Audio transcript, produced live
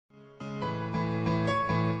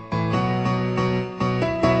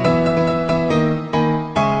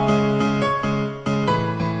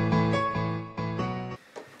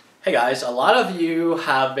guys, a lot of you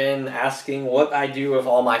have been asking what I do with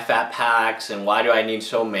all my fat packs and why do I need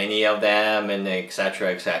so many of them and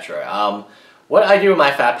etc etc. What I do with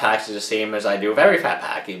my fat packs is the same as I do with every fat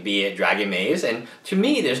pack, be it Dragon Maze, and to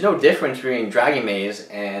me there's no difference between Dragon Maze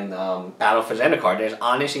and Battle for Zendikar. There's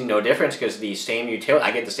honestly no difference because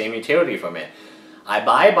I get the same utility from it. I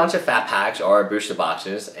buy a bunch of fat packs or booster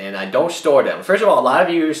boxes and I don't store them. First of all, a lot of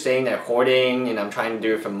you are saying that hoarding and I'm trying to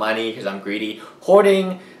do it for money because I'm greedy.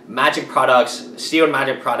 Hoarding magic products, sealed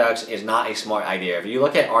magic products is not a smart idea. If you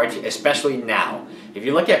look at RT, especially now, if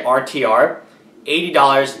you look at RTR,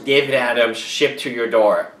 $80 David Adams shipped to your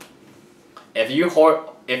door.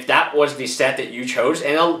 If that was the set that you chose,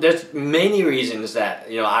 and there's many reasons that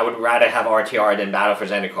I would rather have RTR than Battle for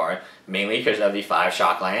Zendikar, mainly because of the 5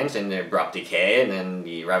 Shocklands and the Abrupt Decay and then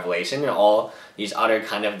the Revelation and all these other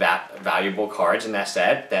kind of valuable cards in that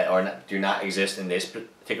set that do not exist in this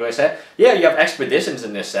particular set. Yeah, you have Expeditions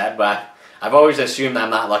in this set, but I've always assumed I'm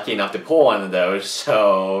not lucky enough to pull one of those,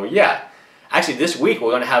 so yeah. Actually, this week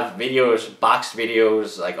we're going to have videos, boxed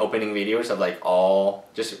videos, like opening videos of like all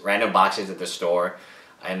just random boxes at the store.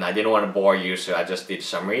 And I didn't want to bore you, so I just did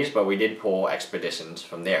summaries, but we did pull Expeditions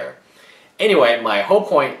from there. Anyway, my whole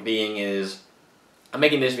point being is, I'm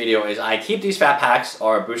making this video is I keep these fat packs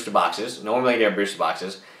or booster boxes, normally they're booster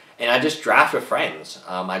boxes, and I just draft with friends.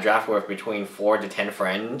 I draft with between 4 to 10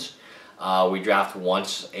 friends. We draft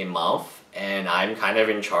once a month, and I'm kind of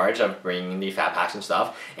in charge of bringing the fat packs and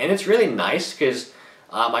stuff. And it's really nice because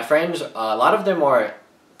my friends, a lot of them are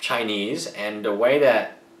Chinese, and the way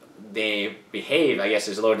that they behave, I guess,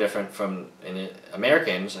 is a little different from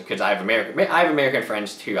Americans, because I have American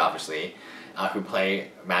friends too, obviously, who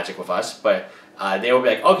play Magic with us, but they will be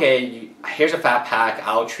like, okay, here's a fat pack,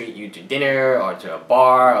 I'll treat you to dinner or to a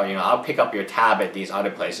bar, or I'll pick up your tab at these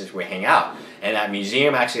other places we hang out. And at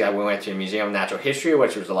museum, actually, we went to a Museum of Natural History,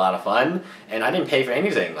 which was a lot of fun, and I didn't pay for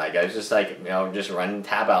anything. Like, I was just like, just run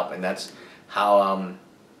tab out, and that's how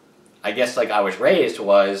I guess like I was raised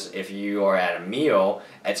was, if you are at a meal,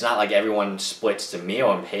 it's not like everyone splits the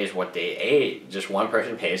meal and pays what they ate. Just one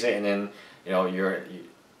person pays it, and then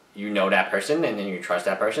you know that person, and then you trust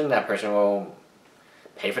that person will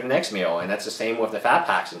pay for the next meal. And that's the same with the fat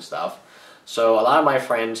packs and stuff. So a lot of my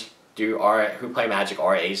friends who play Magic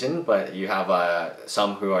are Asian, but you have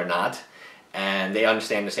some who are not, and they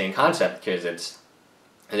understand the same concept because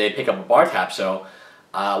they pick up a bar tab. So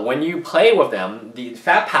when you play with them, the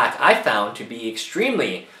fat pack I found to be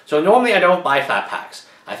extremely... So normally I don't buy fat packs.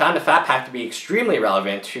 I found the fat pack to be extremely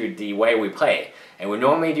relevant to the way we play. And we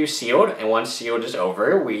normally do sealed, and once sealed is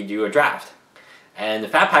over, we do a draft. And the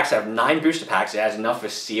fat packs have 9 booster packs. It has enough for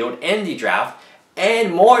sealed and the draft.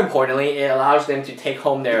 And more importantly, it allows them to take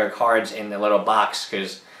home their cards in a little box,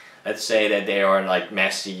 because let's say that they are like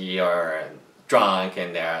messy or drunk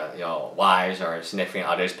and their wives or significant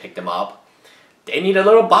others pick them up. They need a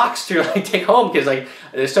little box to like take home, because like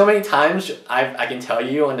there's so many times I can tell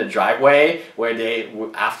you on the driveway where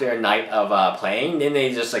after a night of playing, then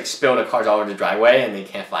they just like spill the cards all over the driveway and they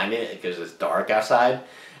can't find it because it's dark outside.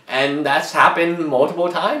 And that's happened multiple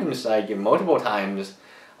times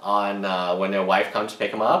on when their wife comes to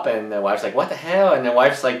pick them up, and their wife's like, what the hell? And their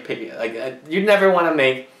wife's like, you never want to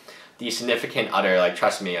make the significant other, like,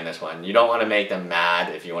 trust me on this one, you don't want to make them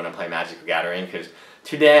mad if you want to play Magic the Gathering, because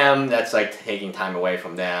to them that's like taking time away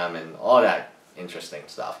from them and all that interesting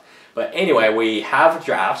stuff. But anyway, we have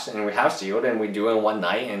drafts and we have sealed, and we do it in one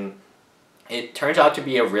night, and it turns out to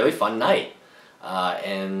be a really fun night.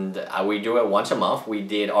 We do it once a month. We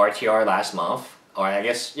did RTR last month, or I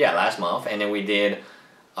guess, yeah, last month, and then we did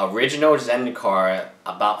original Zendikar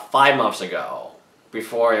about 5 months ago.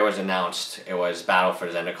 Before it was announced it was Battle for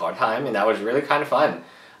Zendikar time, and that was really kind of fun.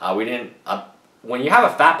 When you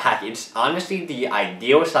have a fat pack, it's honestly the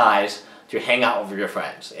ideal size to hang out with your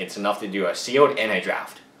friends. It's enough to do a sealed and a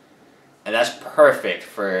draft. And that's perfect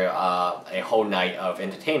for a whole night of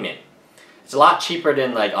entertainment. It's a lot cheaper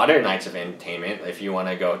than like other nights of entertainment. If you want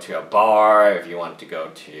to go to a bar, if you want to go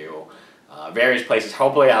to various places.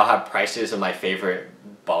 Hopefully I'll have prices of my favorite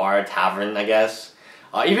bar, tavern, I guess.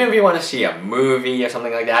 Even if you want to see a movie or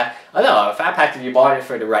something like that. I know, a fat pack, if you bought it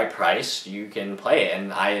for the right price, you can play it.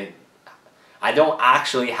 And I don't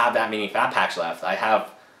actually have that many fat packs left. I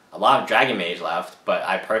have a lot of Dragon Maze left, but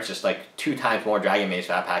I purchased like 2 times more Dragon Maze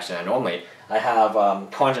fat packs than I normally. I have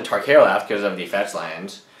Khans and Tarkir left because of the fetch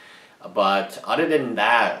lands. But other than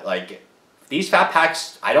that, like, these fat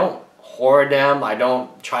packs, I don't hoard them. I don't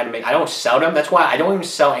sell them. That's why I don't even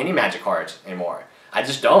sell any Magic cards anymore. I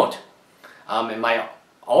just don't. And my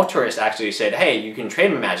altruist actually said, hey, you can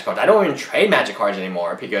trade me Magic cards. I don't even trade Magic cards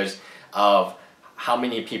anymore because of how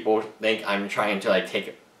many people think I'm trying to like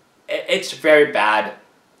take it's very bad,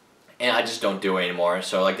 and I just don't do it anymore.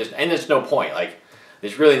 So like there's no point. Like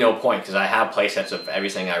there's really no point because I have playsets of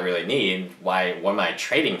everything I really need. What am I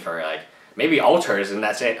trading for? Like maybe alters and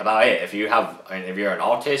that's about it. If you're an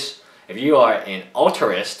artist, if you are an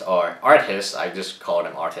altarist or artist, I just call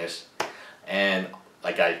them artists, and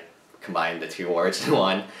like I combined the two words in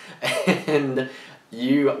one, and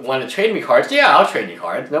you want to trade me cards, yeah, I'll trade you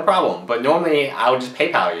cards, no problem. But normally I'll just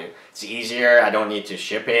PayPal you. It's easier. I don't need to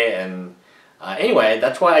ship it. And anyway,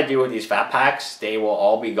 that's what I do with these fat packs. They will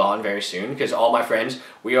all be gone very soon because all my friends,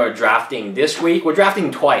 we are drafting this week. We're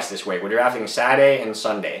drafting twice this week. We're drafting Saturday and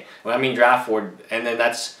Sunday. When I mean draft, and then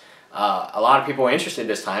that's a lot of people are interested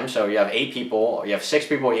this time. So you have 8 people, you have 6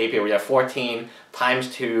 people, 8 people, you have 14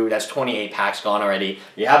 times 2. That's 28 packs gone already.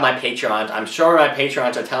 You have my Patreons. I'm sure my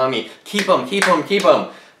Patreons are telling me keep them, keep them, keep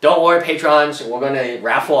them. Don't worry, Patrons. We're gonna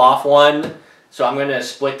raffle off one. So I'm going to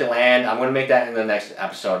split the land. I'm going to make that in the next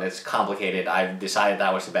episode. It's complicated. I've decided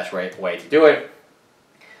that was the best way to do it.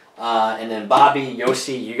 And then Bobby,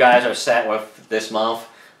 Yossi, you guys are set with this month.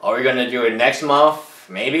 Are we going to do it next month?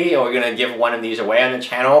 Maybe. Are we going to give one of these away on the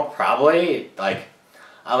channel? Probably. Like,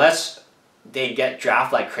 unless they get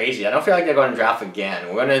draft like crazy. I don't feel like they're going to draft again.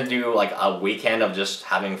 We're going to do like a weekend of just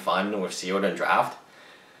having fun with sealed and draft.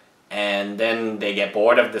 And then they get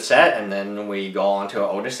bored of the set, and then we go on to an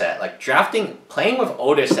older set. Like playing with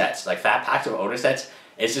older sets, like fat packs of older sets,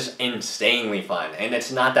 is just insanely fun. And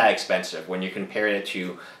it's not that expensive when you compare it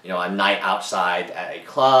to, a night outside at a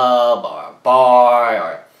club or a bar,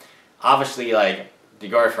 or obviously like my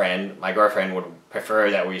girlfriend would prefer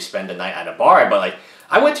that we spend the night at a bar. But like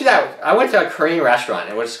I went to a Korean restaurant.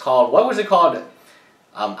 It was called, what was it called?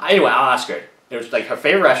 Anyway, I'll ask her. It was like her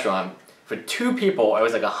favorite restaurant. For 2 people, it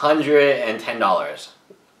was like $110,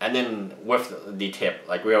 and then with the tip,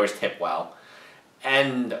 like we always tip well,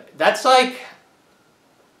 and that's like,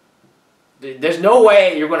 there's no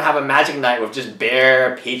way you're gonna have a magic night with just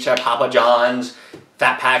beer, pizza, Papa John's,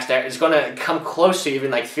 fat packs. There, it's gonna come close to even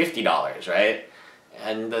like $50, right?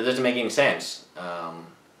 And that doesn't make any sense.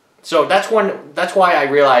 So that's why I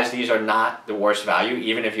realized these are not the worst value,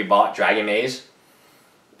 even if you bought Dragon Maze.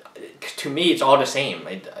 To me, it's all the same.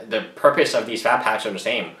 The purpose of these fat packs are the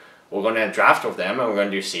same. We're going to draft with them, and we're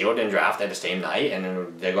going to do sealed and draft at the same night, and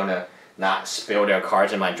then they're going to not spill their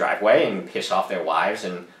cards in my driveway and piss off their wives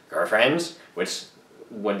and girlfriends, which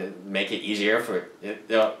would make it easier for...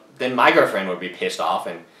 Then my girlfriend would be pissed off.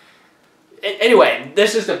 And anyway,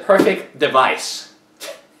 this is the perfect device,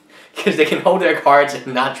 because they can hold their cards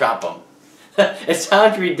and not drop them. It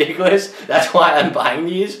sounds ridiculous. That's why I'm buying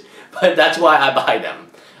these, but that's why I buy them.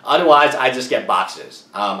 Otherwise, I just get boxes.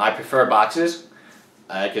 I prefer boxes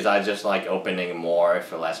because I just like opening more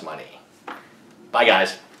for less money. Bye,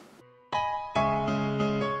 guys.